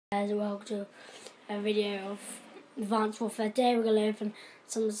As well to a video of Advanced Warfare Day. We're going to open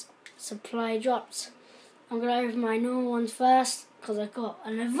some supply drops. I'm going to open my normal ones first because I got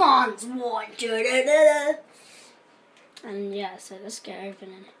an advanced one. And yeah, so let's get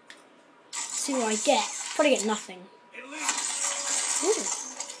opening. See what I get. Probably get nothing. Ooh.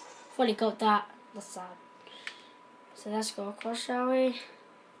 Probably got that. That's sad. So let's go across, shall we?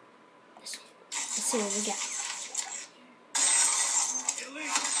 Let's see what we get.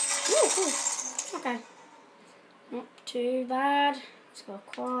 Ooh. Okay. Not too bad. Let's go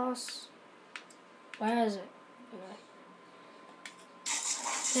across. Where is it? Okay.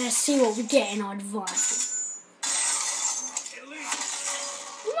 Let's see what we get in our advance.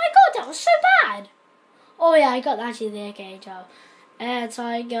 Oh my god, that was so bad! Oh yeah, I got actually the AK-12. Air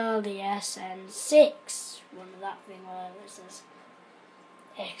Tiger, the SN6. One of that thing, whatever it says.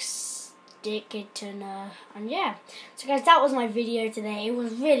 And yeah. So guys, that was my video today. It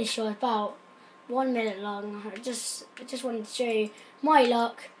was really short, about 1 minute long. I just wanted to show you my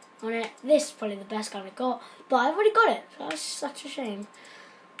luck on it. This is probably the best gun I got, but I've already got it, so that's such a shame.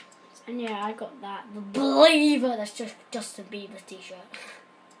 And yeah, I got that. The Believer, that's just Justin Bieber's t-shirt.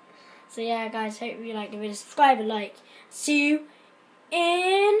 So yeah guys, hope you liked the video. Subscribe and like. See you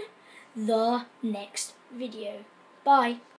in the next video. Bye.